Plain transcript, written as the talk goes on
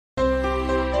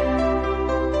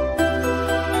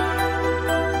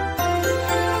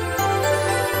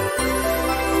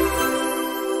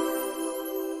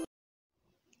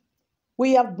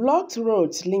We have blocked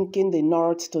roads linking the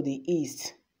north to the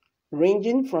east,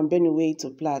 ranging from Benue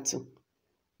to Plateau.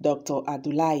 Dr.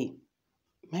 Abdullai.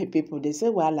 My people, they say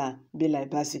Wahala be like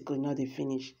bicycle, not the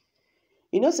finish.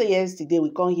 Say yesterday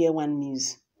we can't hear one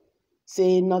news.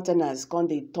 Say Northerners can't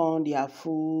they turn their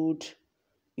food,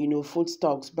 food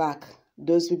stocks back.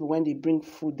 Those people, when they bring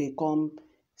food, they come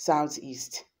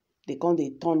southeast. They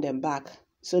turn them back.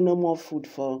 So no more food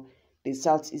for the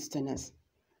southeasterners.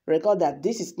 Record that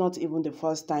this is not even the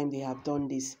first time they have done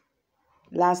this.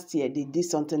 Last year, they did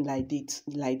something like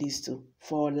this too,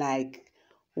 for like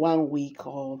 1 week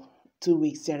or 2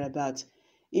 weeks thereabout.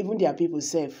 Even their people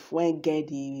say when get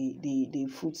the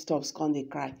foodstuffs come they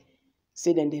cry.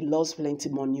 Say then they lost plenty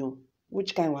money.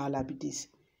 Which kind of wahala be this?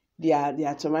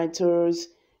 Their tomatoes,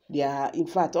 in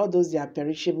fact, all those their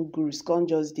perishable goods can't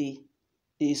just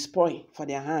they spoil for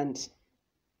their hands.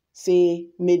 Say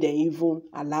may they even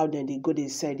allow them they go they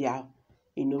sell their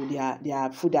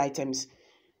food items.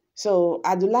 So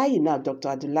Abdullahi now, Dr.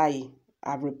 Abdullahi,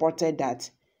 have reported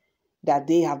that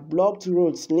they have blocked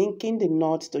roads linking the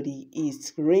north to the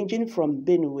east, ranging from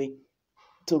Benue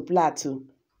to Plateau.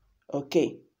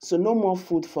 Okay, so no more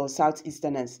food for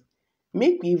southeasterners.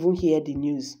 Make we even hear the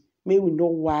news. May we know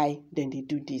why then they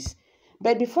do this.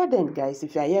 But before then, guys,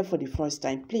 if you are here for the first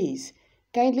time, please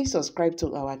kindly subscribe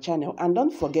to our channel and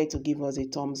don't forget to give us a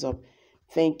thumbs up.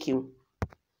 Thank you.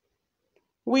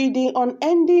 With the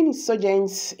unending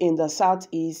insurgents in the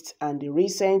southeast and the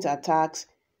recent attacks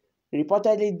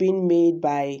reportedly being made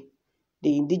by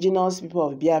the indigenous people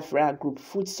of Biafra group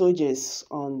foot soldiers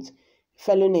on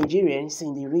fellow Nigerians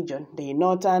in the region, the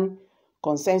Northern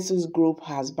Consensus Group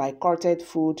has boycotted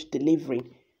food delivery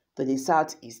to the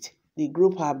southeast. The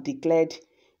group have declared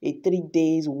a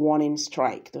 3-day warning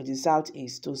strike to the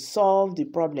southeast to solve the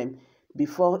problem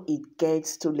before it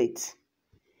gets too late.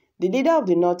 The leader of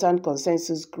the Northern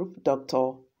Consensus Group,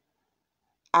 Dr.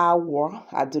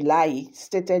 Abdullai,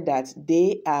 stated that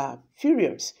they are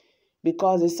furious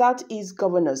because the Southeast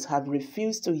governors have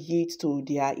refused to heed to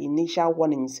their initial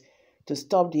warnings to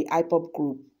stop the IPOB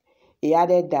group. He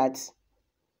added that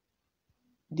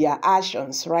their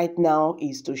actions right now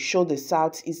is to show the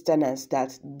Southeasterners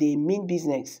that they mean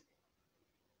business.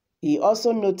 He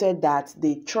also noted that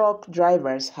the truck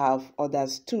drivers have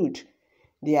understood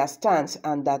their stance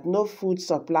and that no food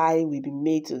supply will be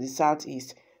made to the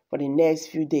Southeast for the next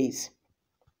few days.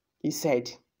 He said,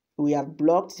 we have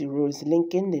blocked the roads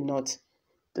linking the north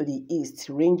to the east,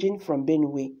 ranging from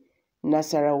Benue,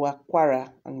 Nasarawa,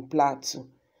 Kwara, and Plateau,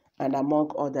 and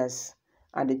among others,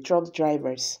 and the truck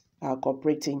drivers are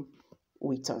cooperating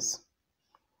with us.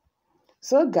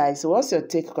 So guys, what's your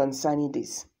take concerning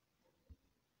this?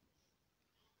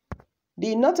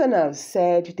 The Northerners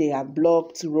said they have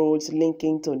blocked roads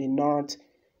linking to the north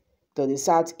to the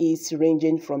southeast,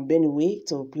 ranging from Benue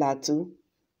to Plateau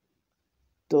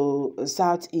to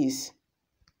southeast.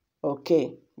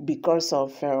 Okay, because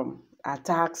of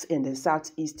attacks in the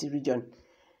southeast region.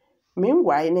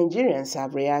 Meanwhile, Nigerians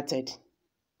have reacted.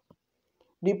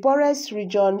 The poorest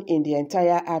region in the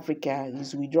entire Africa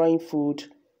is withdrawing food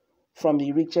from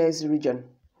the richest region.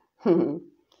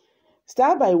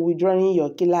 Start by withdrawing your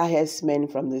killer herdsmen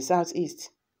from the southeast.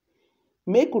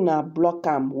 Make una block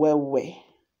them well.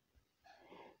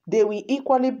 They will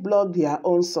equally block their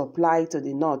own supply to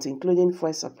the north, including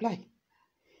fuel supply.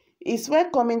 It's well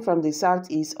coming from the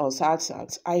southeast or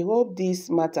south-south. I hope this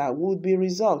matter would be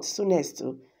resolved soonest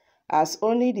too, as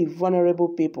only the vulnerable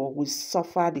people will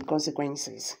suffer the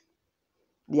consequences.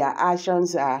 Their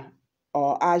actions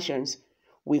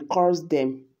will cause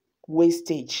them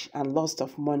wastage and loss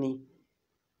of money,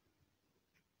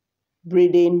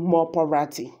 breeding more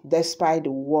poverty. Despite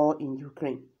the war in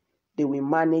Ukraine, they will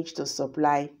manage to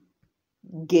supply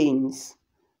gains.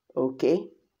 Okay?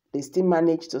 They still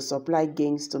manage to supply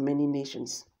gains to many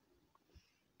nations.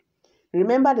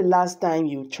 Remember the last time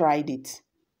you tried it.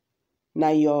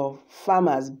 Now your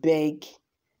farmers beg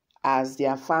as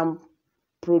their farm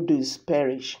produce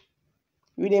perish.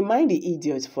 You dey mind the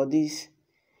idiot for this.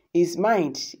 His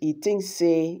mind, he thinks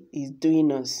say he's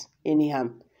doing us any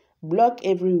harm. Block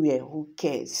everywhere, who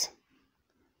cares?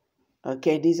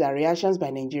 Okay, these are reactions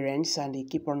by Nigerians and they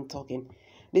keep on talking.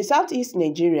 The Southeast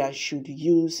Nigeria should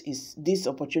use this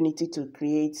opportunity to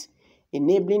create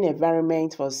enabling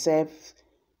environment for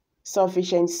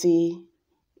self-sufficiency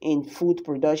in food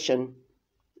production.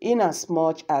 In as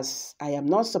much as I am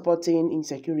not supporting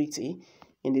insecurity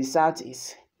in the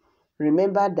Southeast,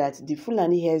 remember that the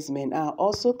Fulani herdsmen are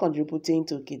also contributing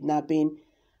to kidnapping,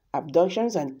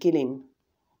 abductions and killing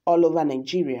all over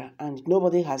Nigeria, and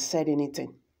nobody has said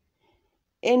anything.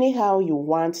 Anyhow you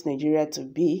want Nigeria to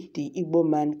be, the Igbo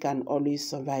man can always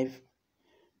survive.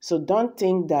 So don't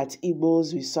think that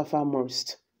Igbos will suffer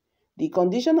most. The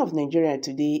condition of Nigeria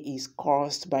today is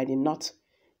caused by the North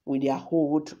with their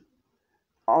hold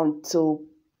onto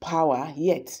power,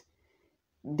 yet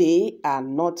they are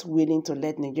not willing to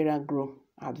let Nigeria grow,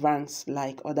 advance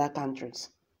like other countries.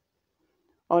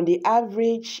 On the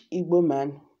average, Igbo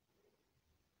man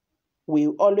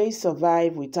will always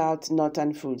survive without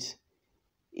northern foods,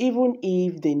 even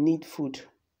if they need food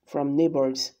from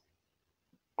neighbors,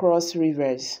 cross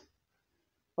rivers.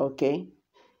 Okay,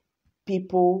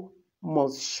 people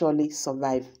must surely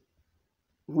survive.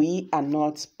 We are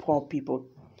not poor people.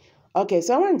 Okay,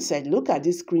 someone said, look at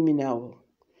this criminal.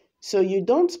 So you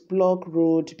don't block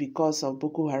road because of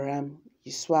Boko Haram,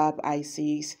 you swap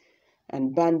ISIS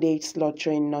and bandage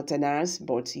slaughtering northerners,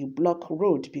 but you block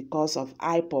road because of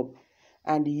IPOB,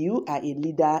 and you are a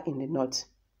leader in the north.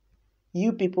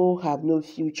 You people have no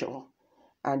future,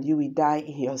 and you will die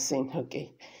in your sin.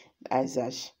 Okay,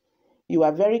 Isaac, you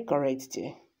are very correct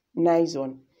there. Nice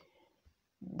one.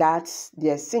 That's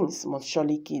their sins must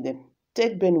surely kill them.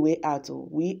 Take Benway out.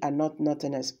 We are not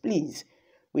northerners, please.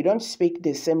 We don't speak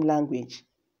the same language.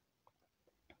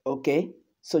 Okay,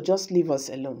 so just leave us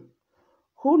alone.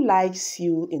 Who likes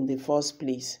you in the first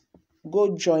place?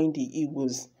 Go join the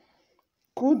Eagles.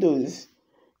 Kudos.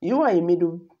 You are a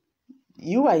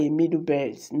middle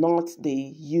bird, not the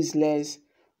useless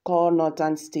core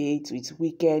northern state with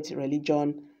wicked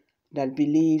religion that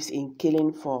believes in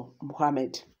killing for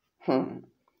Muhammad.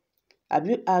 Have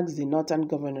you asked the northern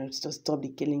governors to stop the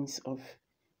killings of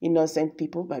innocent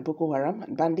people by Boko Haram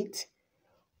and bandits?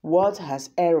 What has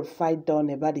El-Rufai done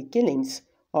about the killings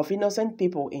of innocent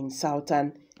people in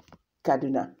southern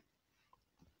Kaduna?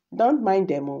 Don't mind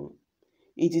them.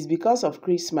 It is because of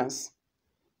Christmas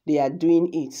they are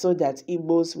doing it so that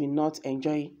Igbos will not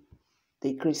enjoy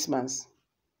the Christmas.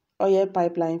 Oil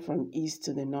pipeline from east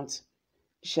to the north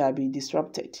shall be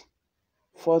disrupted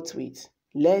forthwith.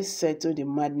 Let's settle the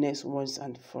madness once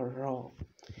and for all.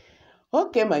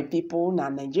 Okay, my people, now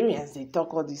Nigerians, they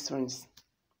talk all these things.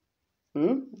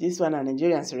 This one are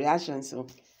Nigerians' reaction. So,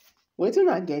 we do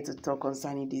not get to talk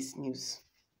concerning this news.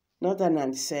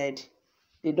 Northerners said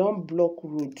they don't block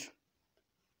road.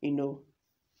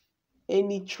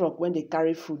 Any truck when they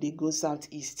carry food, they go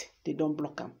southeast. They don't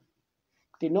block them.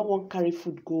 They don't want carry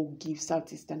food go give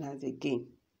southeasterners again.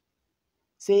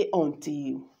 Say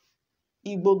until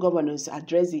Igbo governors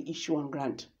address the issue on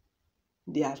ground,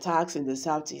 the attacks in the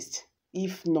southeast.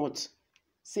 If not,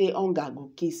 say hunger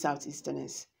go kill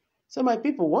southeasterners. So my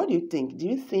people, what do you think? Do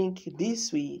you think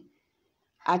this will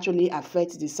actually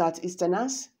affect the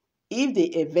southeasterners if they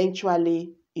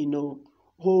eventually,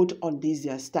 hold on this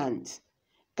their stand?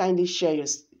 Kindly share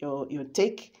your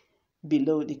take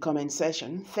below the comment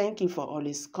section. Thank you for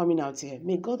always coming out here.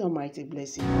 May God Almighty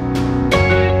bless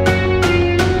you.